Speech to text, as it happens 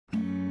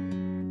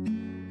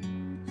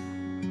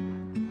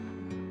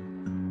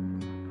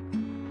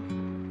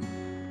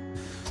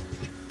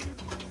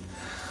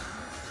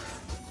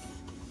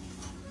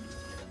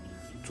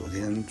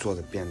天做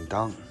的便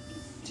当，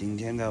今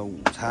天的午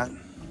餐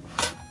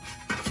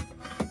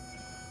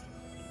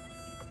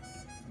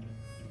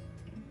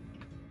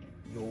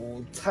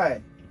有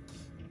菜，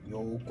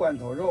有罐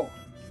头肉，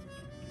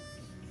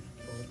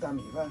有大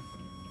米饭。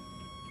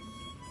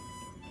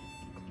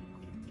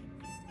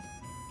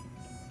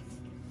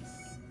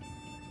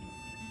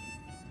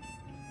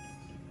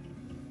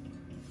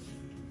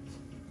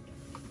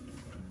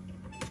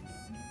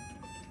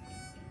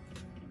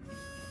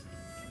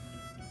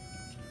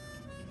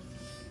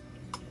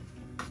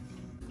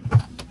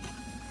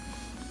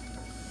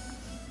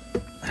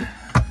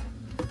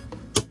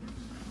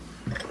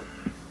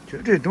觉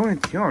得这东西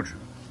挺好吃，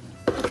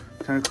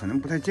但是可能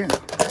不太健康。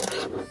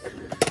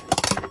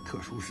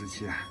特殊时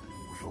期啊，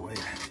无所谓。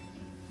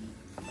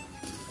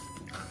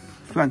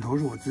蒜头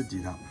是我自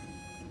己的，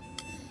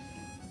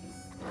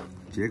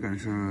桔梗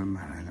是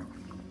买来的。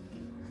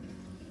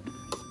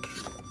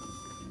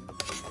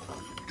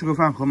这个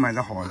饭盒买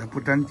的好，它不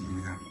粘底，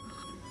你看，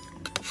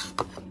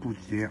不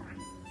结。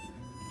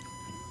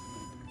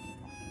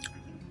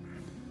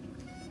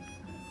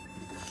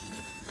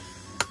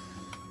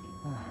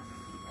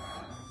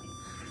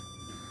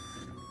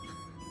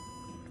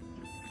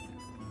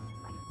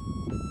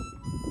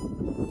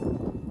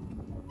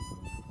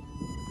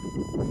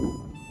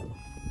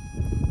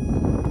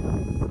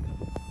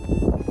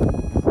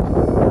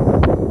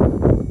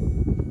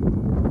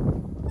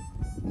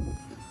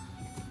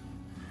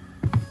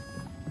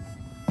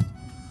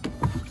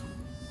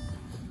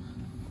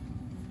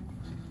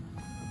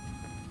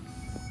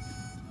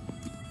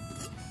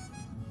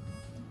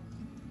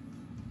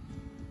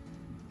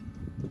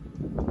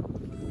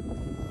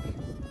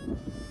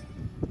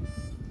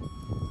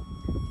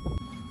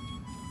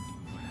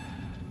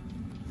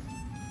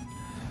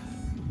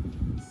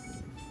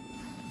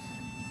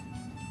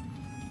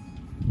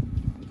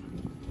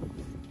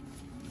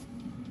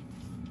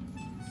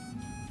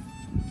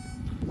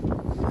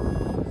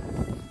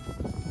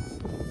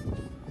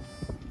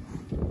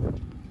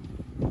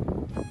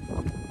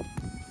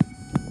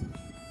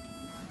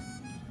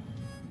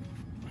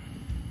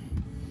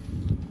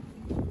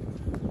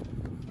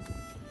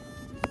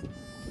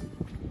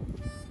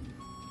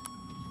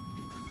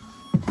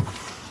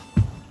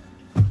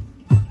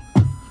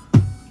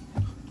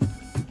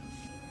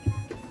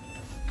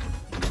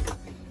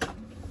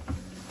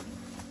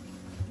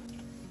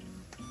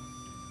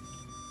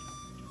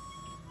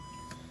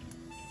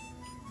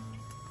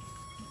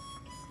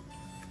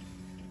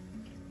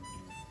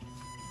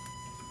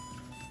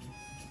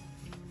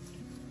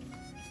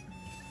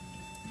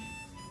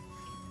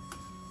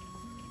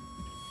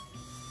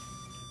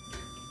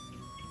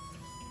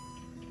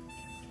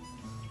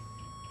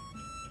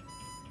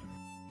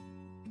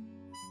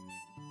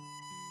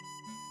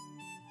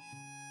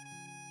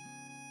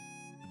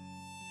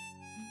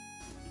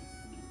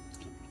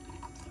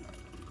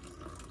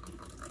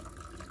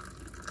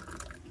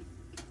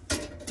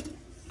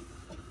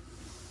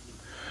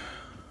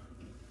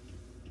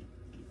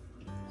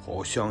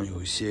好像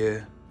有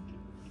些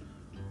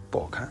不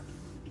好看，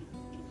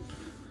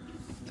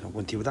但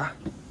问题不大，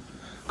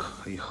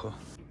可以喝。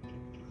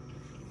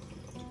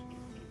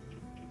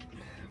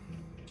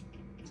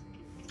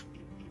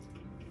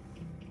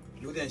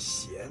有点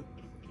咸，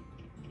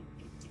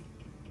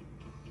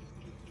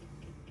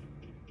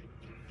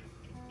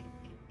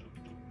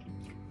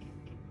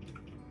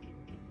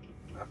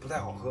不太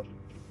好喝。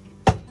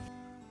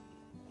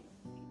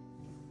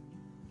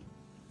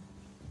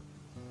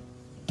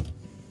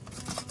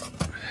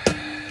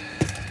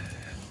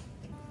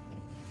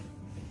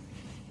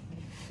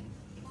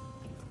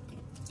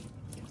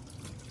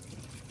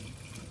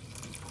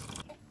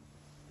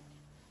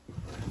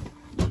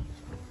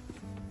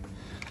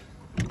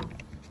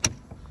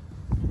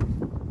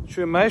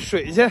去买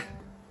水去，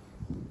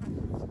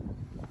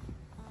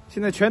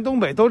现在全东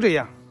北都这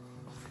样，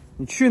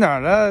你去哪儿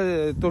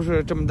了都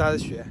是这么大的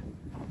雪，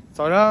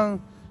早上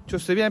就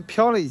随便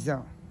飘了一下，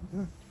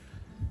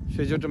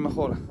雪就这么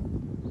厚了。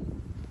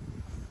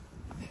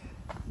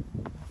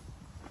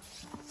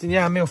今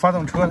天还没有发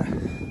动车呢，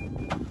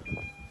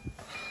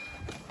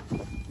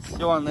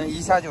希望能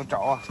一下就着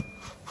啊！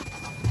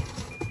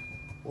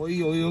我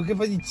有个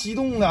把你激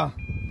动的啊！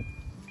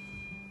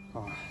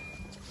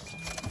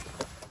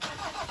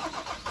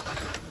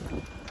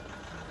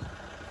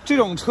这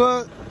种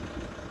车，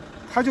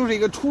它就是一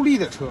个出力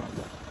的车，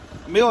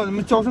没有什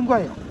么娇生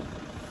惯养。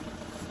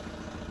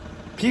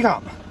皮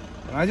卡嘛，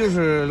本来就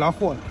是拉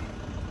货的。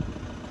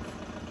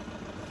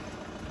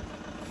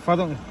发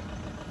动一会儿，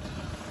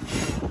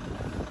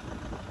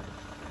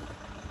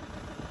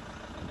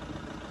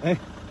哎，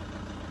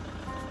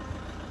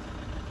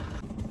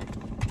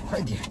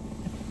快点！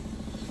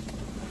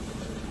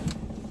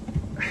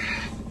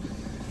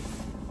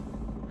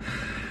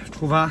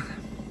出发。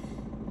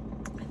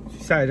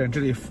下一站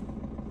这里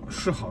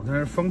是好，但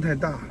是风太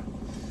大。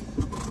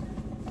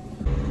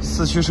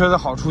四驱车的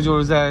好处就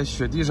是在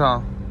雪地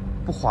上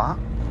不滑，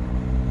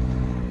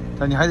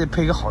但你还得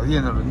配个好一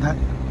点的轮胎。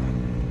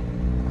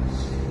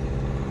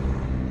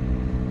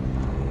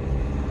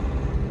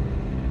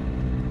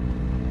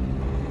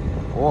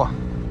哦，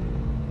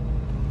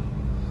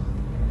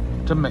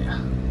真美啊！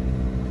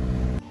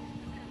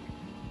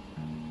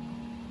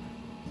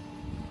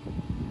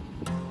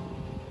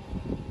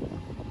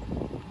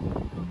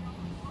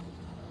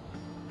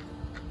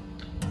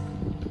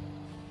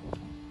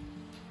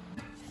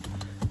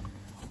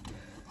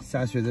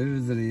下雪的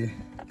日子里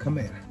可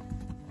美了，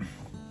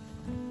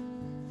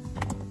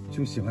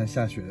就喜欢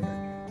下雪的感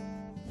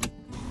觉。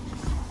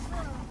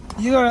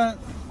一个人，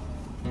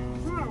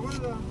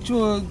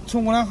就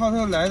从乌兰浩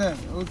特来的，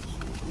我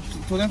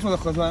昨天做的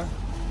核酸。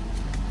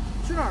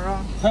去哪儿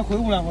啊？还回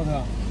乌兰浩特？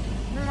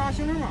那拉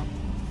行程码。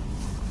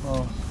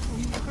哦。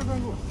核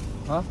酸做。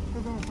啊？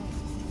核酸。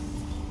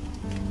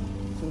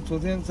昨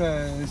天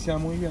在西安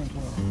梦医院做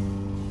的。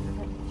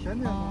前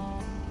天吗？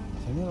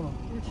前天了吗？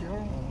不是7号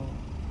吗？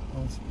哦，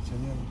前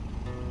天了。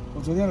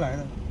我昨天来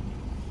的。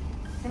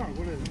从哪儿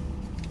过来的？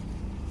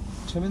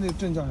前面那个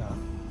镇叫啥？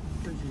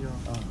镇西啊。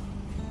啊。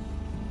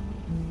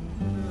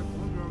这是红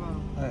歌吧？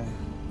哎。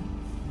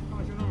看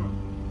看行程码。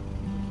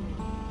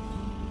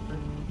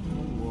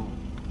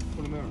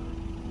布里梅尔。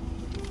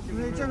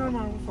那健康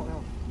码我扫掉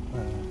了。哎。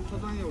核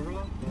酸有是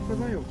吧？核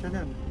酸有，前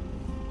天的。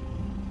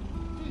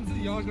就你自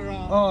己摇车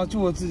啊？哦，就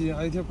我自己，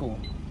还有一条狗。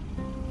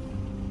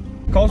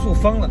高速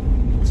封了，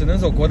只能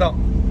走国道。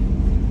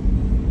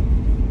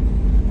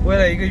为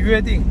了一个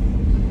约定，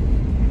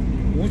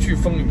无惧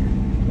风雨，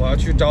我要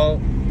去找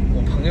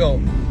我朋友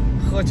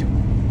喝酒。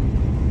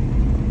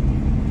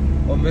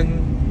我们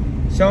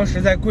相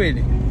识在桂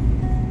林，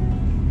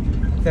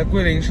在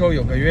桂林时候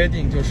有个约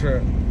定，就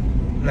是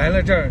来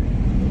了这儿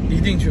一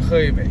定去喝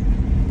一杯。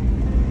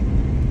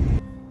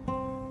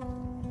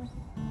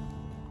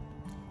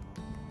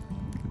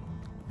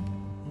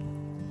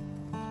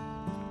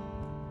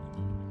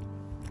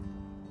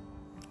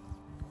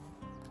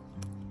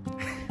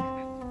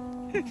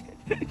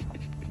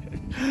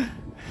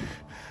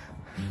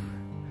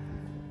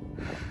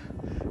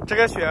这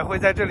个雪会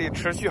在这里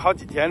持续好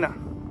几天呢，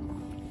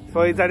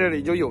所以在这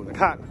里就有的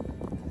看了。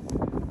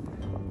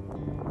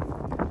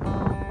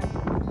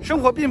生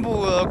活并不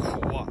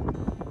苦，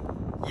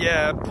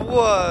也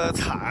不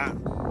惨，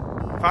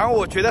反正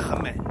我觉得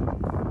很美。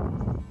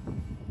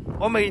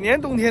我每年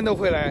冬天都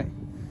会来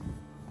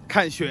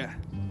看雪，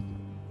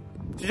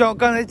就像我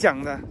刚才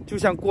讲的，就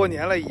像过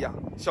年了一样，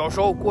小时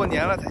候过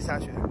年了才下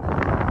雪。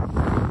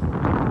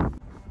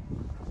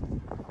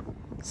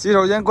洗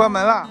手间关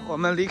门了，我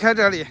们离开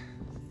这里。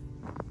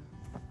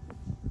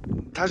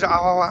他是阿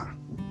花花，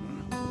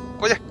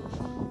过去。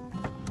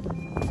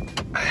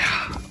哎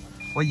呀，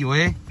我以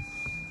为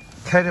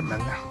开着门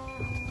呢。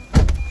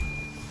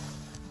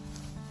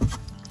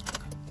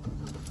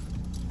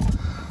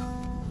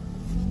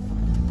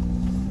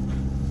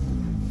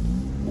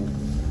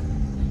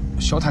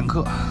小坦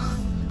克，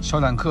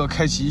小坦克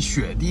开启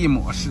雪地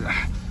模式。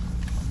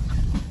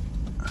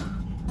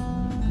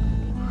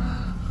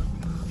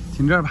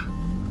停这儿吧。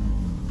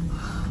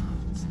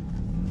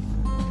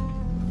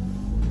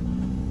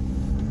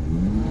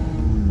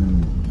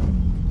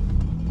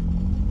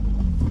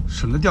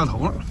省得掉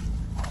头了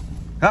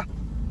啊！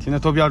停得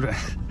多标准，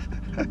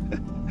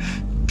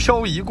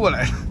漂移过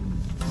来了，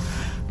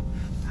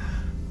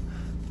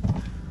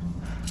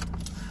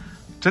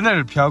真的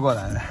是飘过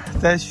来了。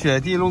在雪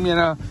地路面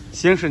上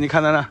行驶，你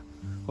看到那，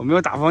我没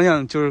有打方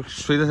向，就是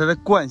随着它的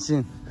惯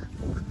性。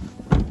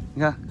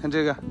你看看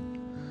这个，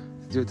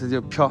它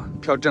就飘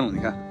正了，你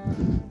看，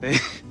哎，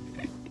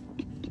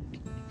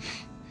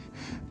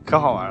可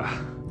好玩了。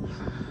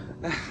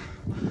哎，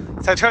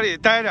在车里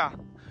待着。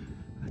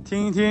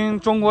听一听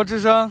中国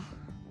之声，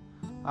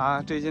啊，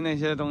这些那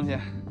些东西，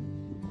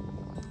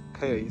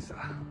可有意思了。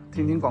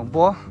听听广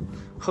播，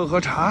喝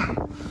喝茶，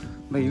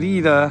美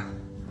丽的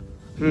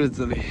日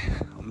子里，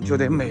我们就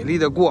得美丽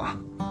的过。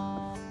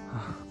啊，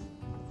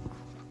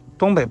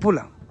东北不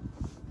冷，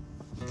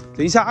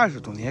零下20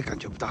度你也感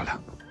觉不到冷，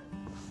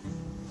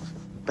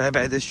白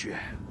白的雪，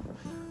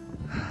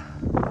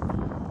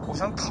我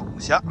想躺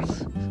下。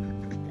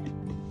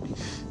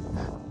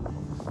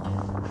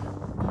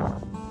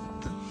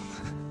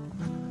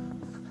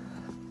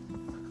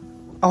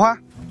阿花，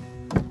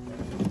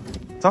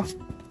走，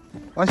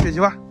玩雪去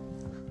吧。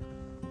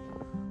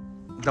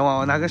等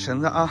我拿个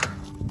绳子啊。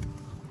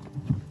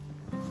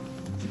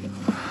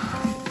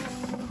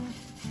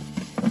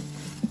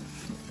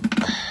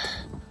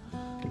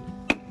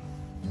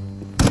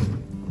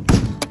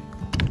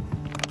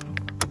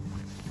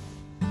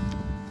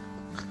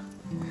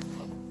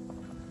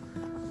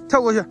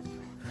跳过去，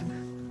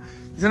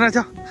你在那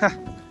跳，嗨，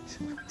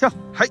跳，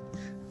嗨。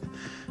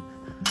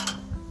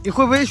你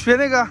会不会学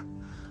那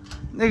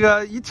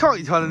个一跳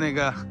一跳的那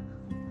个？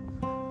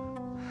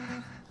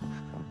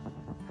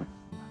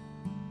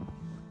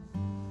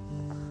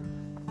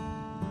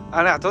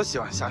俺俩都喜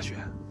欢下雪，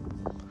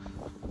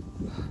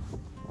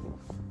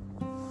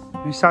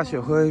因为下雪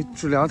会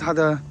治疗他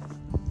的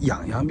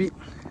痒痒病。